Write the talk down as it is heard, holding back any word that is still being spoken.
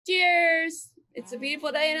Cheers! It's a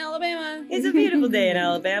beautiful day in Alabama. It's a beautiful day in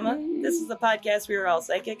Alabama. This is the podcast We Are All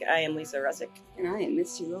Psychic. I am Lisa Russick. And I am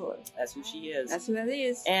Misty Lord. That's who she is. That's who that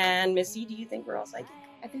is. And Misty, do you think we're all psychic?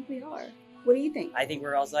 I think we are. What do you think? I think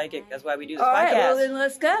we're all psychic. That's why we do this All podcast. right, well then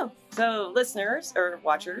let's go. So, listeners or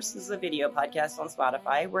watchers, this is a video podcast on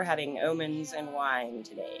Spotify. We're having omens and wine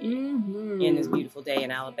today in this beautiful day in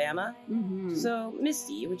Alabama. So,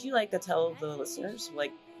 Misty, would you like to tell the listeners,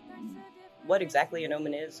 what exactly an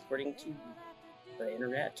omen is according to the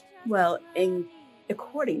internet? Well,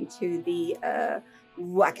 according to the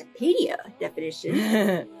Wikipedia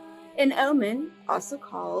definition, an omen, also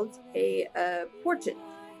called a portent,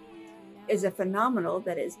 is a phenomenon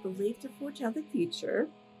that is believed to foretell the future,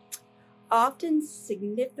 often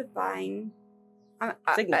signifying. I've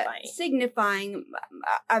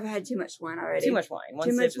had too much wine already. Too much wine. One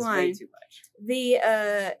too sip much is wine. way too much.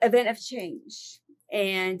 The event of change.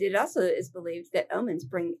 And it also is believed that omens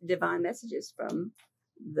bring divine messages from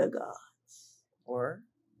the gods. Or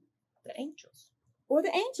the angels. Or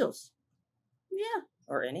the angels. Yeah.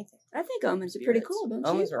 Or anything. I think omens are pretty Spirits. cool, don't you?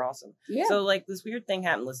 Omens are awesome. Yeah. So, this weird thing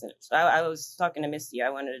happened, listeners. I was talking to Misty. I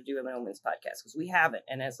wanted to do an omens podcast because we have it,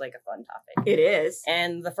 and it's a fun topic. It is.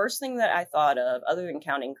 And the first thing that I thought of, other than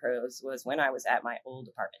counting crows, was when I was at my old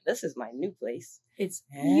apartment. This is my new place. It's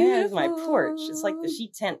Here's my porch. It's like the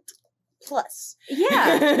sheet tent plus.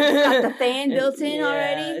 Yeah. It's got the fan built in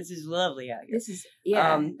already. This is lovely out here. This is,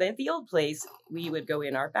 yeah. At the old place, we would go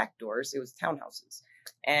in our back doors. It was townhouses.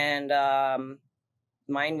 And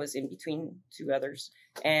mine was in between two others.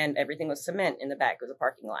 And everything was cement in the back. It was a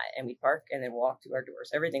parking lot. And we'd park and then walk to our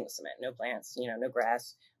doors. Everything was cement. No plants, no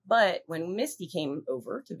grass. But when Misty came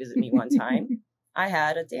over to visit me one time, I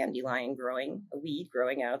had a dandelion a weed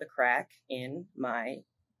growing out of the crack in my,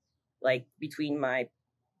 between my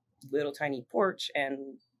little tiny porch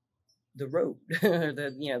and the road, or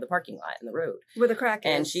the parking lot and the road. Where the crack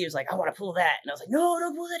is. And she was like, I want to pull that. And I was like, no,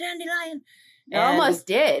 don't pull the dandelion. I almost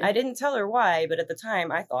did. I didn't tell her why, but at the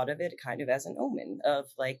time I thought of it kind of as an omen of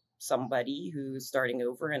somebody who's starting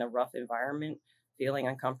over in a rough environment, feeling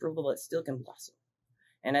uncomfortable, but still can blossom.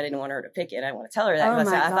 And I didn't want her to pick it. I didn't want to tell her that. Oh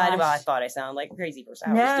I thought I sound like a crazy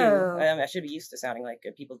person. No. I should be used to sounding like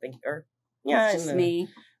people think, yeah, it's just me.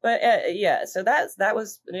 But so that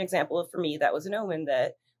was an example for me. That was an omen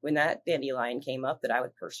that when that dandelion came up, that I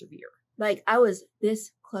would persevere. I was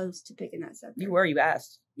this close to picking that subject. You were. You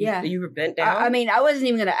asked. Yeah. You were bent down. I wasn't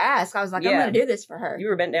even going to ask. I was like, I'm going to do this for her. You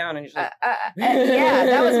were bent down and you're yeah,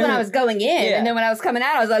 that was when I was going in. Yeah. And then when I was coming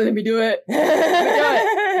out, I was like, let me do it. Let me do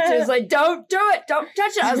it. She was like, don't do it. Don't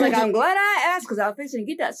touch it. I was like, I'm glad I asked because I was fixing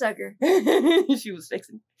to get that sucker. She was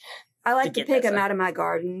fixing. I like to pick them out of my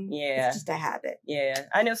garden. Yeah. It's just a habit. Yeah.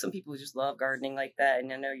 I know some people who just love gardening like that,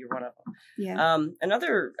 and I know you're one of them. Yeah.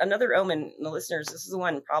 Another omen, the listeners, this is the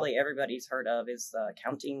one probably everybody's heard of, is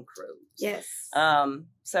counting crows. Yes.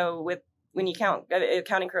 So when you count,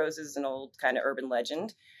 counting crows is an old kind of urban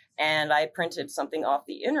legend. And I printed something off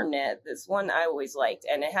the internet, this one I always liked.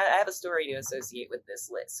 And I have a story to associate with this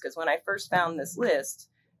list. Because when I first found this list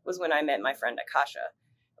was when I met my friend Akasha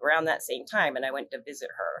around that same time. And I went to visit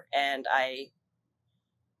her. And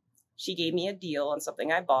she gave me a deal on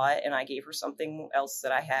something I bought. And I gave her something else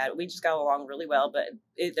that I had. We just got along really well. But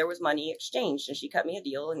there was money exchanged. And she cut me a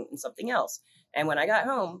deal and something else. And when I got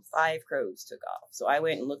home, 5 crows took off. So I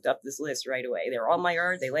went and looked up this list right away. They were on my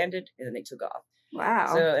yard. They landed. And then they took off.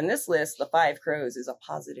 Wow. So in this list, the 5 crows is a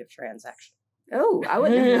positive transaction. Oh, I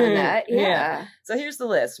wouldn't have known that. Yeah. So here's the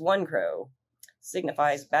list. 1 crow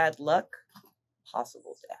signifies bad luck,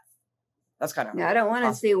 possible death. That's kind of I don't want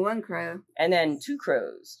to see 1 crow. And then 2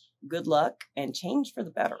 crows, good luck and change for the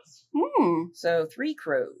better. So 3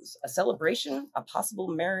 crows, a celebration, a possible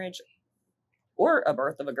marriage, or a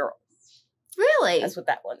birth of a girl. Really? That's what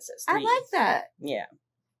that one says. 3. I 3. like that. Yeah.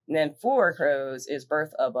 And then 4 crows is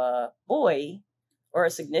birth of a boy or a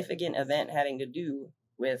significant event having to do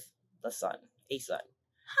with the sun, a son.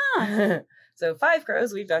 Huh. So 5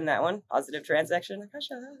 crows, we've done that one. Positive transaction.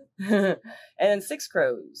 And then 6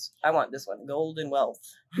 crows. I want this one. Gold and wealth.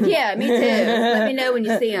 Yeah, me too. Let me know when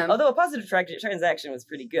you see them. Although a positive transaction was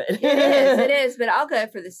pretty good. It is, but I'll go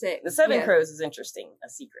for the 6. The 7 crows is interesting. A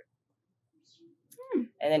secret.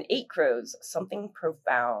 And then 8 crows, something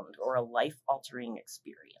profound or a life-altering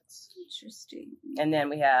experience. Interesting. And then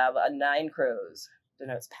we have 9 crows,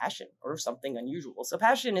 denotes passion or something unusual. So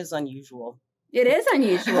passion is unusual. It is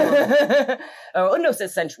unusual. Oh, no, it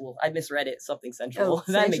says sensual. I misread it. Something sensual.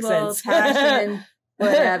 Oh, that sensual, makes sense. Passion,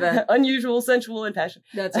 whatever. Unusual, sensual, and passion.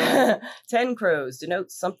 That's right. 10 crows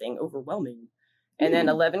denotes something overwhelming. And then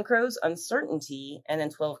 11 crows, uncertainty. And then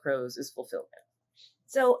 12 crows is fulfillment.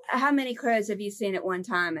 So how many crows have you seen at one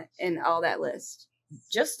time in all that list?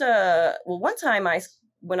 Just one time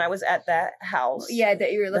when I was at that house,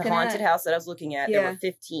 that you were looking the haunted at? house that I was looking at, there were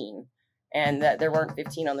 15, and that there weren't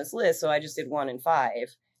 15 on this list, so I just did 1 and 5,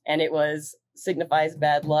 and it was signifies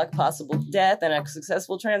bad luck, possible death, and a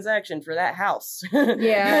successful transaction for that house.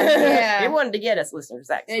 Yeah. It wanted to get us, listeners.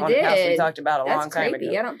 That It haunted house we did. talked about That's long time creepy.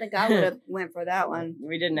 ago. I don't think I would have went for that one.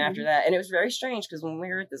 We didn't after that, and it was very strange because when we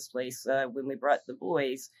were at this place, when we brought the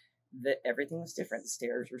boys, that everything was different. The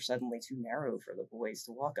stairs were suddenly too narrow for the boys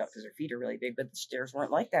to walk up because their feet are really big, but the stairs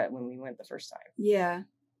weren't like that when we went the first time. Yeah.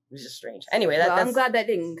 It was just strange. Anyway, Well, that's I'm glad that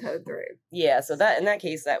didn't go through. yeah. So that in that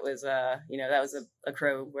case, that was that was a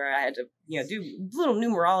crow where I had to do little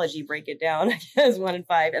numerology, break it down as 1 and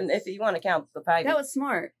 5, and if you want to count the 5, That was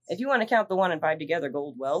smart. if you want to count the 1 and 5 together,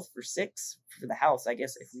 gold wealth for 6 for the house. I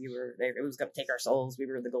guess if we were there, it was going to take our souls. We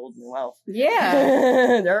were the golden wealth.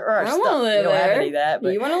 Yeah. There are I stuff. wanna live We don't have there. any of that.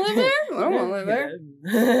 But You want to live there? I don't want to live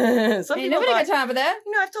there. Some Ain't people nobody thought, got time for that.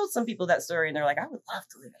 I've told some people that story, and they're like, "I would love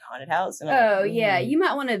to live in a haunted house." And I'm Oh, like, yeah. You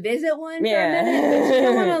might want to visit one for Yeah. a minute, but you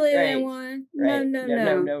don't want to live Right. in one. Right.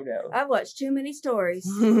 No. No. I've watched too many stories.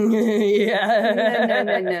 Yeah.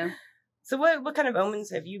 No. So what kind of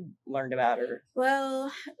omens have you learned about, or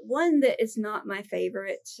Well, one that is not my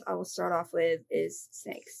favorite, I will start off with, is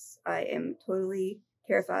snakes. I am totally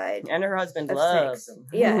terrified and her husband of loves snakes. them.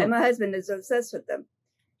 Yeah, and my husband is obsessed with them.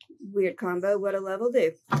 Weird combo. What a love will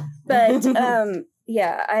do. But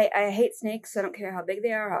yeah, I hate snakes. I don't care how big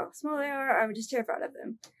they are, how small they are. I'm just terrified of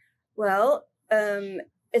them. Well,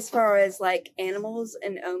 as far as like animals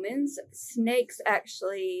and omens, snakes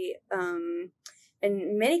actually,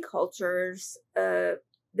 in many cultures,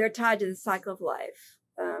 they're tied to the cycle of life,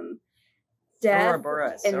 death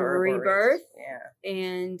Ouroboros, and Ouroboros. rebirth. Yeah.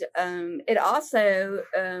 And it also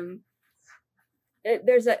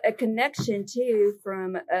there's a connection too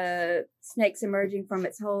from snakes emerging from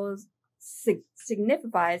its holes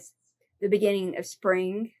signifies the beginning of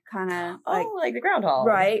spring, kind of Like the groundhog.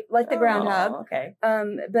 right, like the groundhog. Okay.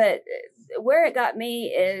 But where it got me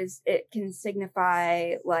is it can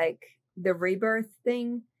signify like the rebirth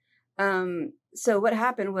thing. So what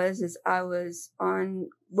happened was I was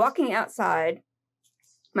walking outside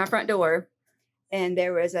my front door, and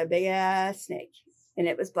there was a big ass snake, and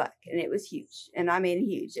it was black, and it was huge, and I mean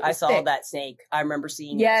huge. It I was saw thick. that snake. I remember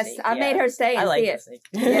seeing Yes, that snake. I made her stay and I like see that it. snake.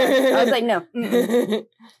 Yeah, I was like, no. Mm-mm.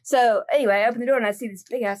 So anyway, I opened the door and I see this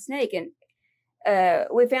big ass snake, and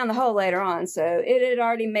we found the hole later on. So it had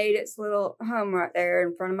already made its little home right there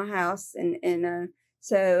in front of my house, and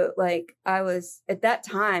so like I was at that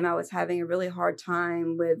time I was having a really hard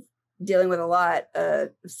time with dealing with a lot of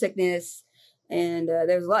sickness, and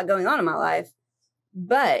there was a lot going on in my life.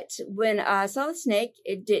 But when I saw the snake,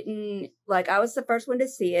 it didn't, like, I was the first one to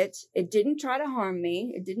see it. It didn't try to harm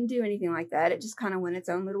me. It didn't do anything like that. It just kind of went its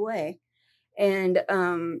own little way. And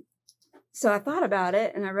so I thought about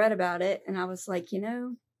it and I read about it, and I was like,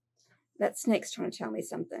 that snake's trying to tell me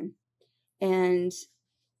something. And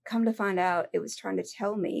come to find out, it was trying to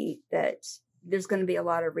tell me that there's going to be a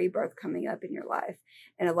lot of rebirth coming up in your life,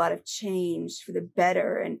 and a lot of change for the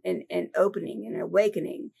better, and opening and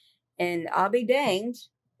awakening. And I'll be danged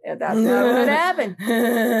if that's not what happened.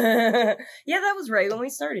 Yeah, that was right when we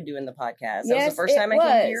started doing the podcast. That Yes, was the first time I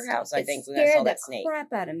came to your house, I It think, when I saw scared that the snake.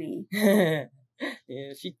 crap out of me.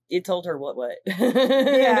 Yeah, it told her what.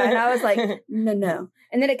 Yeah, and I was like, no.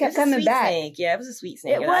 And then it kept coming sweet back. Snake. Yeah, it was a sweet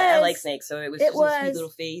snake. It And I was. like snakes, so it was It just a was. sweet little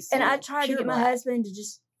face. And I tried to pure get my black. husband to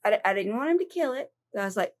just, I didn't want him to kill it. So I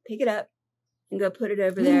was like, pick it up and go put it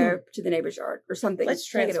over there to the neighbor's yard or something. Let's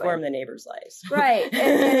Take it away. transform the neighbors' lives. Right.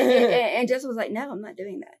 And Justin was like, no, I'm not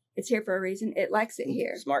doing that. It's here for a reason. It likes it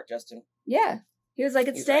here. Smart, Justin. Yeah. He was like,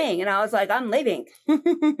 it's He's right. staying. And I was like, I'm leaving.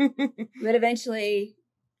 But eventually,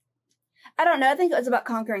 I don't know. I think it was about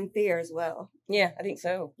conquering fear as well. Yeah, I think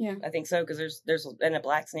so. Yeah. I think so, because there's and a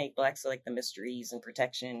black snake. Black's like the mysteries and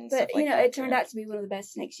protection and But, stuff like that. it turned out to be one of the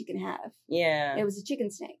best snakes you can have. Yeah. It was a chicken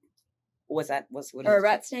snake What or a is it?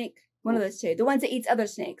 rat snake. One of those two. The ones that eats other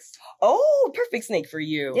snakes. Oh, perfect snake for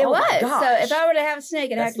you. It Oh my was. gosh. So if I were to have a snake,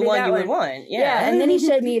 it'd have That's to the be one that you one. would want. Yeah. Yeah. And then he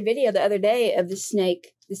showed me a video the other day of the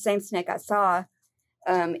snake, the same snake I saw,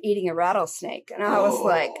 eating a rattlesnake. And I was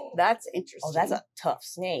like, that's interesting. Oh, that's a tough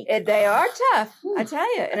snake. They are tough. I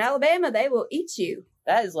tell you. In Alabama, they will eat you.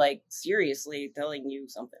 That is like seriously telling you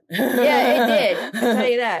something. Yeah, it did. I'll tell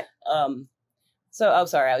you that. So, I'm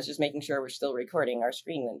sorry. I was just making sure we're still recording. Our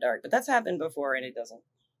screen went dark, but that's happened before, and it doesn't.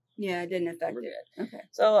 Yeah, it didn't affect We're it. good. Okay.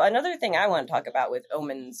 So another thing I want to talk about with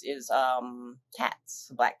omens is cats,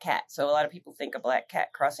 a black cat. So a lot of people think a black cat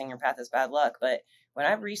crossing your path is bad luck, but when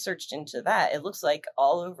I've researched into that, it looks like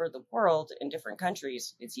all over the world in different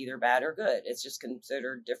countries, it's either bad or good. It's just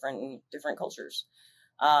considered different in different cultures.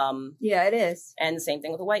 Yeah, it is. And the same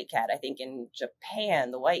thing with the white cat. I think in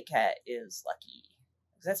Japan, the white cat is lucky.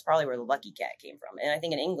 That's probably where the lucky cat came from. And I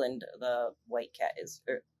think in England, the white cat is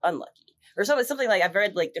unlucky. Or something like, I've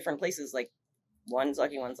read like different places, like one's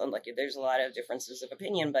lucky, one's unlucky. There's a lot of differences of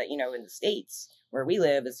opinion, but you know, in the States where we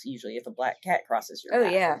live, it's usually if a black cat crosses your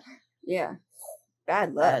path. Yeah. Yeah.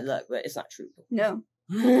 Bad luck. Bad luck, but it's not true. No.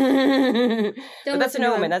 But that's an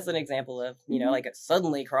omen. That's an example of, you know, like it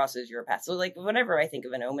suddenly crosses your path. So like whenever I think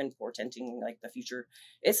of an omen portending like the future,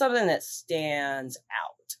 it's something that stands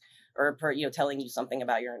out. Or, you know, telling you something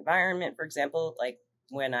about your environment, for example. Like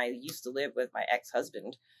when I used to live with my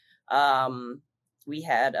ex-husband, we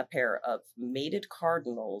had a pair of mated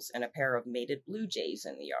cardinals and a pair of mated blue jays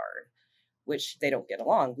in the yard, which they don't get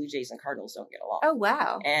along. Blue jays and cardinals don't get along. Oh,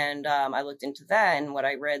 wow. And I looked into that, and what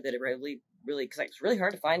I read that it really, because it's really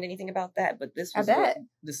hard to find anything about that, but this was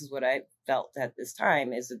this is what I felt at this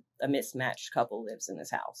time is a mismatched couple lives in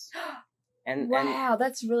this house. And wow,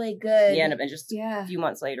 that's really good. Yeah, and just a few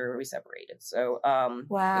months later we separated. So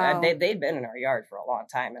wow, they'd been in our yard for a long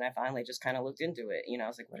time, and I finally just kind of looked into it. You know, I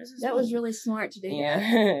was like, "What is this?" That was really smart to do. Yeah,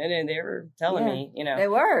 and then they were telling me, you know, they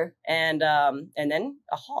were, and then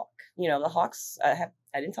a hawk. You know, the hawks. I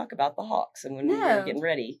didn't talk about the hawks, and when we were getting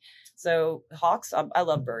ready, so hawks. I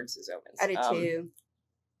love birds as omens. I do too.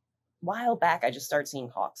 While back, I just started seeing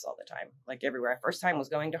hawks all the time, like everywhere. First time was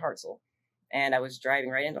going to Hartselle. And I was driving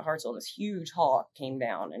right into Hartselle, and this huge hawk came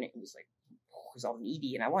down, and it was like, it was all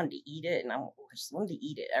meaty, and I wanted to eat it, and I just wanted to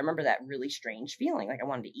eat it. I remember that really strange feeling, like I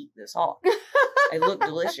wanted to eat this hawk. It looked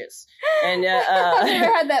delicious, and I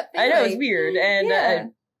never had that feeling. I know, it's weird,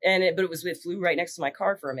 and but it flew right next to my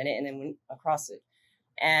car for a minute, and then went across it,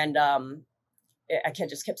 and I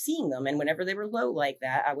just kept seeing them, and whenever they were low like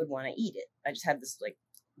that, I would want to eat it. I just had this like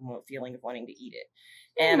feeling of wanting to eat it,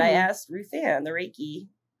 and I asked Ruth Ann, the Reiki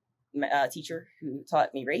teacher who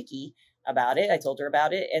taught me Reiki, about it. I told her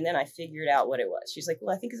about it, and then I figured out what it was. She's like,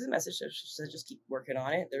 well, I think it's a message. She said, just keep working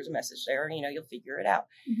on it. There's a message there, and, you know, you'll figure it out.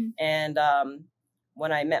 Mm-hmm. And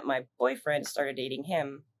when I met my boyfriend, started dating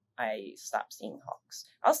him, I stopped seeing hawks.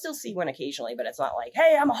 I'll still see one occasionally, but it's not like,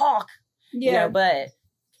 hey, I'm a hawk. Yeah. You know, but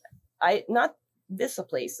not this a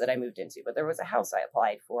place that I moved into, but there was a house I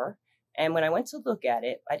applied for. And when I went to look at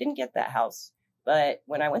it, I didn't get that house. But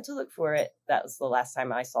when I went to look for it, that was the last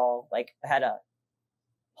time I saw, like, I had a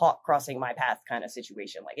hawk crossing my path kind of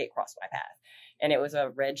situation. Like, it crossed my path. And it was a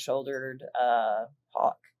red-shouldered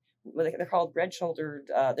hawk. They're called red-shouldered.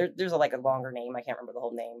 There's a longer name. I can't remember the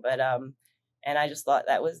whole name. But and I just thought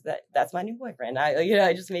that's my new boyfriend.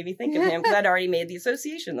 It just made me think of him because I'd already made the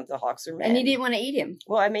association that the hawks are men. And you didn't want to eat him.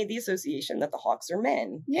 Well, I made the association that the hawks are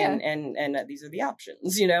men. Yeah. And these are the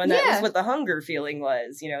options, you know, and that was what the hunger feeling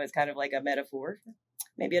was, you know, it's kind of like a metaphor,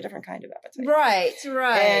 maybe a different kind of appetite. Right.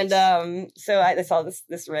 And so I saw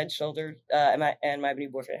this red-shouldered, and my new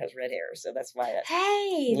boyfriend has red hair, so that's why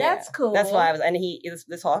that's cool. That's why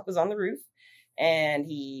this hawk was on the roof, and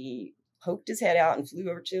he poked his head out and flew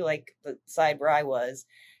over to like the side where I was,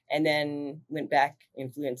 and then went back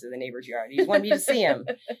and flew into the neighbor's yard. He just wanted me to see him.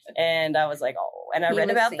 And I was like, oh, and I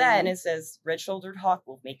read about that, and it says red-shouldered hawk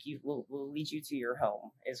will lead you to your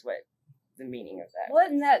home, is what the meaning of that.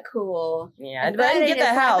 Wasn't that cool? Yeah, but I didn't get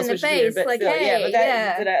that house, which is weird, but like, still,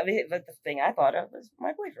 hey, but the thing I thought of was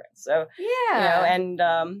my boyfriend. So yeah, you know,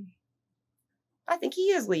 and I think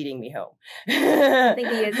he is leading me home. I think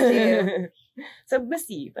he is too. So,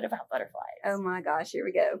 Missy, what about butterflies? Oh my gosh, here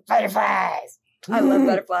we go. Butterflies! I love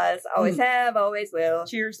butterflies. Always have, always will.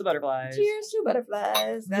 Cheers to butterflies. Cheers to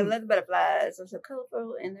butterflies. I love the butterflies. They're so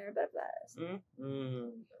colorful and they're butterflies.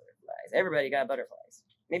 Butterflies. Everybody got butterflies.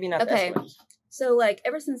 Maybe not this one. So, like,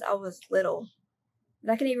 ever since I was little,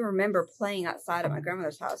 I can even remember playing outside at my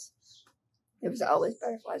grandmother's house. There was always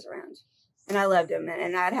butterflies around. And I loved them.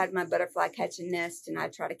 And I'd had my butterfly catching nest, and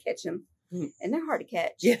I'd try to catch them. And they're hard to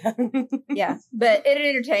catch. Yeah. Yeah. But it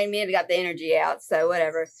entertained me and it got the energy out. So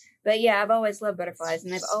whatever. But yeah, I've always loved butterflies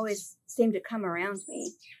and they've always seemed to come around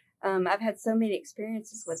me. I've had so many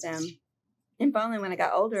experiences with them. And finally, when I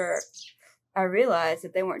got older, I realized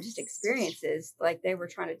that they weren't just experiences. Like they were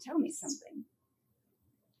trying to tell me something.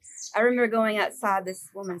 I remember going outside this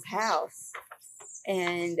woman's house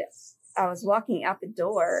and I was walking out the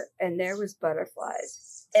door and there was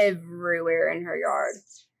butterflies everywhere in her yard.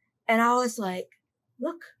 And I was like,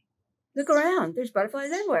 look around. There's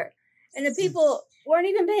butterflies everywhere. And the people weren't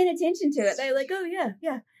even paying attention to it. They were like, oh,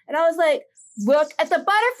 yeah. And I was like, look at the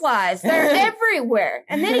butterflies. They're everywhere.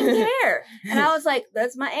 And they didn't care. And I was like,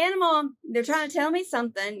 that's my animal. They're trying to tell me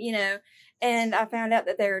something, you know. And I found out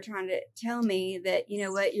that they were trying to tell me that, you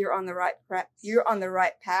know what, you're on the right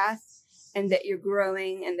path, and that you're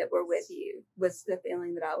growing, and that we're with you, was the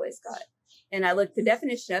feeling that I always got. And I looked the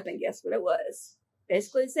definition up, and guess what it was?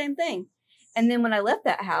 Basically the same thing. And then when I left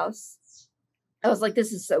that house, I was like,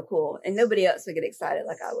 this is so cool. And nobody else would get excited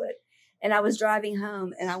like I would. And I was driving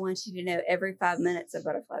home, and I want you to know, every 5 minutes a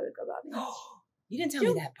butterfly would go by me. You didn't tell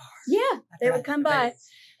me that part. Yeah, they would come by.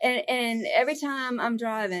 And every time I'm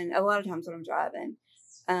driving, a lot of times when I'm driving,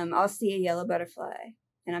 I'll see a yellow butterfly,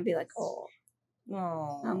 and I'll be like, oh,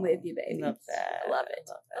 I'm with you, baby. Love that. I love it.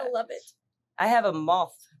 I love it. I have a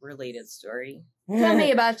moth-related story. Tell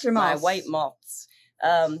me about your moths. My white moths.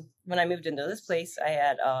 When I moved into this place, I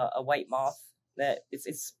had a white moth. That it's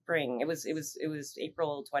spring. It was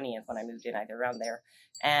April 20th when I moved in, either around there,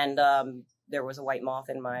 and there was a white moth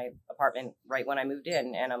in my apartment right when I moved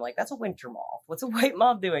in, and I'm like, that's a winter moth. What's a white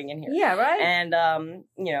moth doing in here? Yeah, right. And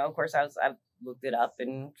of course, I looked it up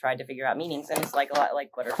and tried to figure out meanings, and it's like a lot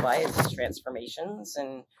like butterfly. It's transformations,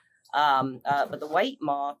 and but the white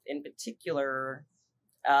moth in particular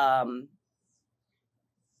had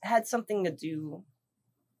something to do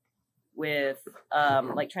with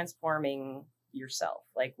like transforming yourself,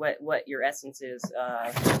 like what your essence is,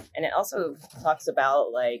 and it also talks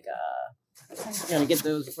about like I'm gonna get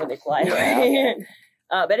those before they fly away.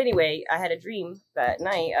 But anyway, I had a dream that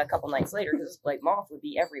night, a couple nights later, because this white moth would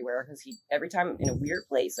be everywhere, because he every time in a weird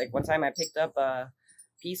place. Like one time I picked up a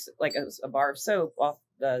piece, like a bar of soap off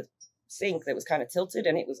the sink that was kind of tilted,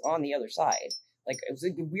 and it was on the other side. Like, it was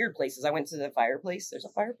in weird places. I went to the fireplace. There's a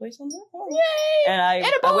fireplace on there. Oh. Yay! And I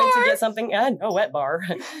went to get something. No, wet bar.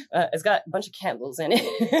 It's got a bunch of candles in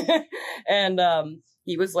it. And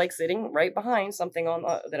he was like sitting right behind something on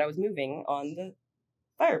that I was moving on the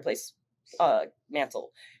fireplace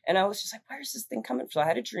mantle. And I was just like, where's this thing coming from? So I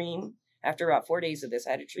had a dream. After about 4 days of this,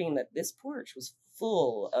 I had a dream that this porch was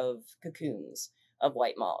full of cocoons of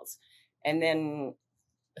white moths. And then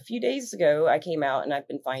a few days ago, I came out and I've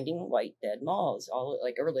been finding white dead moths, all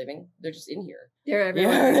like are living. They're just in here. They're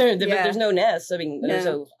everywhere. Yeah. There's no nests. I mean, there's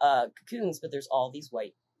no cocoons, but there's all these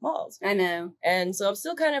white moths. I know. And so I'm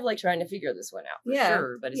still kind of like trying to figure this one out for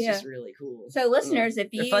sure, but it's just really cool. So listeners,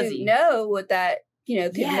 if you know what that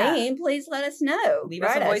could mean, please let us know. Leave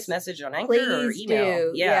us a voice message on Anchor or email.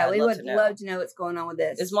 Do. Yeah, we would love to know what's going on with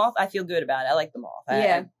this. This moth, I feel good about it. I like the moth.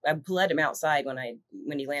 I let him outside when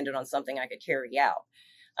he landed on something I could carry out.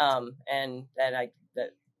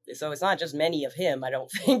 So it's not just many of him, I don't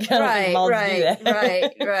think. I don't think moths do that.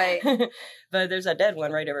 Right. But there's a dead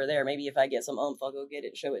one right over there. Maybe if I get some I'll go get it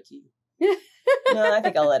and show it to you. No, I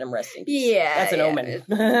think I'll let him rest in peace. Yeah. That's an omen.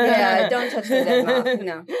 Don't touch the dead moth.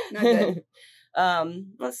 No, not good.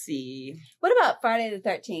 Let's see. What about Friday the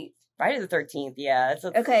 13th? Friday the 13th, yeah.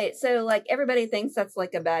 Okay, so like everybody thinks that's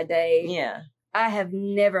like a bad day. Yeah. I have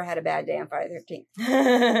never had a bad day on Friday the 13th.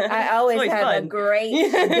 I always have a great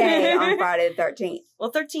day on Friday the 13th. Well,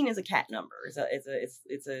 13 is a cat number. It's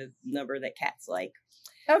a number that cats like.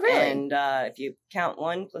 Oh, really? And if you count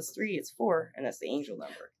 1 + 3, it's 4, and that's the angel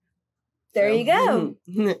number. There you go.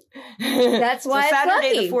 That's why it's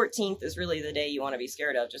Saturday lucky. The 14th is really the day you want to be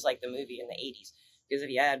scared of, just like the movie in the 80s. Because if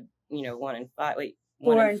you add, 1 and 5,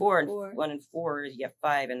 1 and 4, and 1 and 4, you get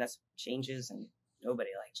 5, and that's changes, and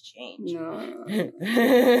nobody likes change. No.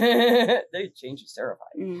 Change is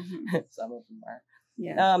terrifying. Mm-hmm. Some of them are.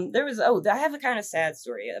 Yeah. I have a kind of sad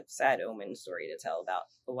story, a sad omen story to tell about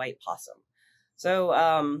the white possum. So,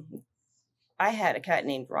 I had a cat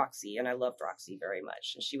named Roxy, and I loved Roxy very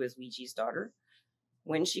much. And she was Ouija's daughter.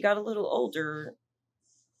 When she got a little older,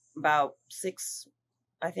 about 6,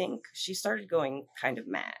 I think, she started going kind of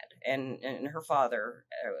mad. And her father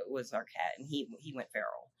was our cat, and he went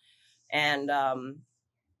feral. And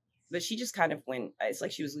but she just kind of went. It's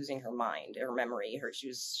like she was losing her mind, her memory. She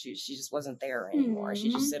just wasn't there anymore. Mm-hmm.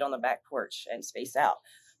 She just sit on the back porch and space out.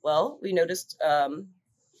 Well, we noticed.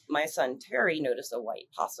 My son Terry noticed a white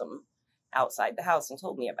possum outside the house and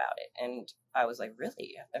told me about it. And I was like,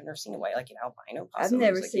 really? I've never seen a white, like an albino possum. I've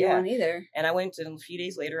never seen one either. And I went, and a few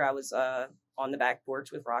days later, I was on the back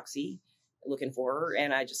porch with Roxy, looking for her,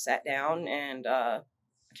 and I just sat down and. I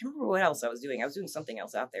can't remember what else I was doing. I was doing something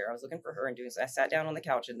else out there. I was looking for her and doing so. I sat down on the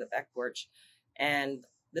couch in the back porch, and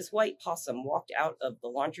this white possum walked out of the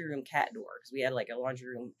laundry room cat door, because we had like a laundry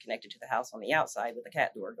room connected to the house on the outside with a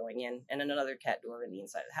cat door going in and another cat door in the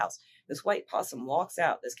inside of the house. This white possum walks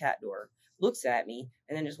out this cat door, looks at me,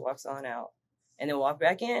 and then just walks on out. And then walked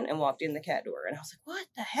back in and walked in the cat door. And I was like, what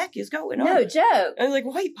the heck is going on? No joke. I was like,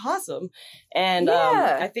 white possum. And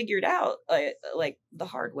I figured out like the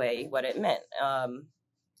hard way what it meant.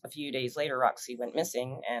 A few days later, Roxy went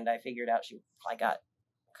missing, and I figured out she probably got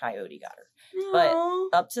coyote got her. But Aw.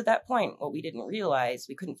 up to that point, what we didn't realize,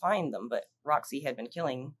 we couldn't find them, but Roxy had been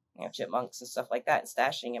killing, chipmunks and stuff like that and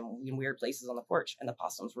stashing them in weird places on the porch, and the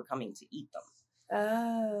possums were coming to eat them.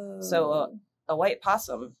 Oh. So a white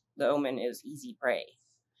possum, the omen is easy prey.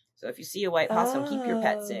 So if you see a white possum, keep your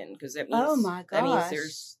pets in, because that means, Oh my that means gosh.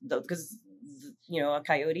 there's, because a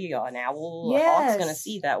coyote, an owl, a Yes. hawk's going to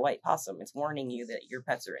see that white possum. It's warning you that your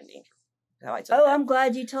pets are in danger. How I took Oh, that. I'm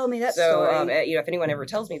glad you told me that So, story. if anyone ever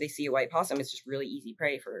tells me they see a white possum, it's just really easy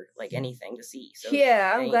prey for like anything to see. So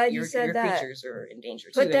Yeah, I'm glad you your said that. creatures are in danger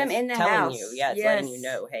too. Put and them it's in the telling house. you, it's Yes. letting you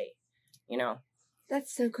know, hey,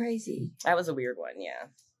 That's so crazy. that was a weird one.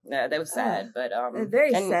 Yeah, that was sad, but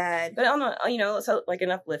Very and- sad. But on a, so like an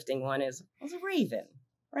uplifting one is a raven,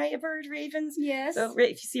 right? A bird, ravens. Yes. So if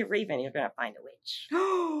you see a raven, you're gonna find a witch.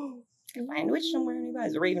 You'll find a witch somewhere nearby.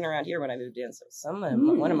 There's a raven around here when I moved in, so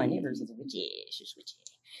one of my neighbors is a witchy. She's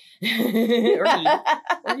witchy.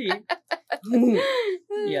 or he.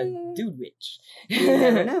 Yeah, dude witch. You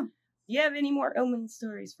never know. Do you have any more omen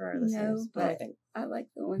stories for our listeners? No, Let me but think. I like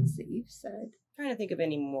the ones that you've said. Trying to think of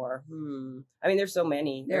any more. I mean, there's so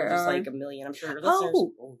many. There There's just are. like a million. I'm sure your listeners.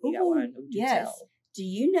 Oh, You got one. Do yes. tell. Do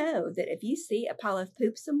you know that if you see a pile of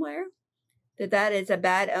poop somewhere, that is a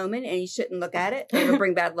bad omen and you shouldn't look at it? It'll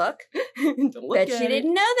bring bad luck. Don't look Bet at you it.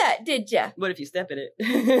 didn't know that, did you? What if you step in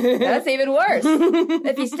it? That's even worse.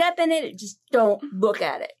 If you step in it, just don't look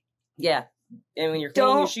at it. Yeah. And when you're cleaning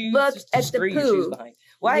your Don't shoes, look just at the throw your shoes poo. behind.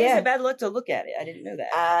 Why Yeah. is it bad luck to look at it? I didn't know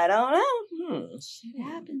that. I don't know. Shit It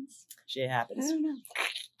happens. Shit I happens. don't know.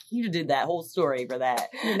 You did that whole story for that.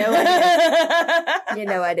 You know I did. You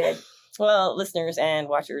know I did. Well, listeners and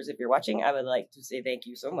watchers, if you're watching, I would like to say thank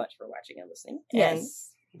you so much for watching and listening. And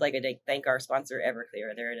Yes. I'd like to thank our sponsor,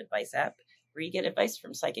 Everclear. They're an advice app where you get advice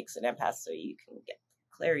from psychics and empaths so you can get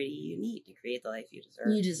the clarity you need to create the life you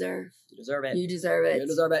deserve. You deserve. You deserve it. You deserve it. You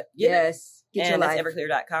deserve it. Get it. Yes. Get your And life. it's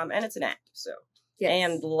everclear.com, and it's an app. So, Yes.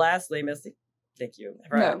 and lastly, Misty, thank you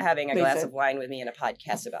for No, having a please glass don't. of wine with me and a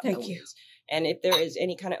podcast about Thank omens. you. And if there is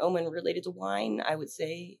any kind of omen related to wine, I would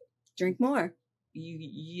say Drink more.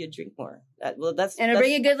 you drink more. That's And it'll that's,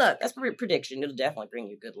 bring you good luck. that's a prediction. It'll definitely bring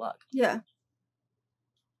you good luck. Yeah.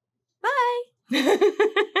 Bye.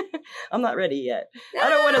 I'm not ready yet. I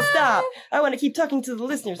don't want to stop. I want to keep talking to the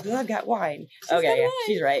listeners because I've got wine. She's Okay, got yeah, wine.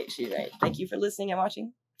 she's right. She's right. Thank you for listening and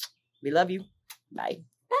watching. We love you. Bye.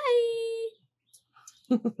 Bye.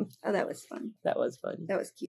 Oh, that was fun. That was fun. That was cute.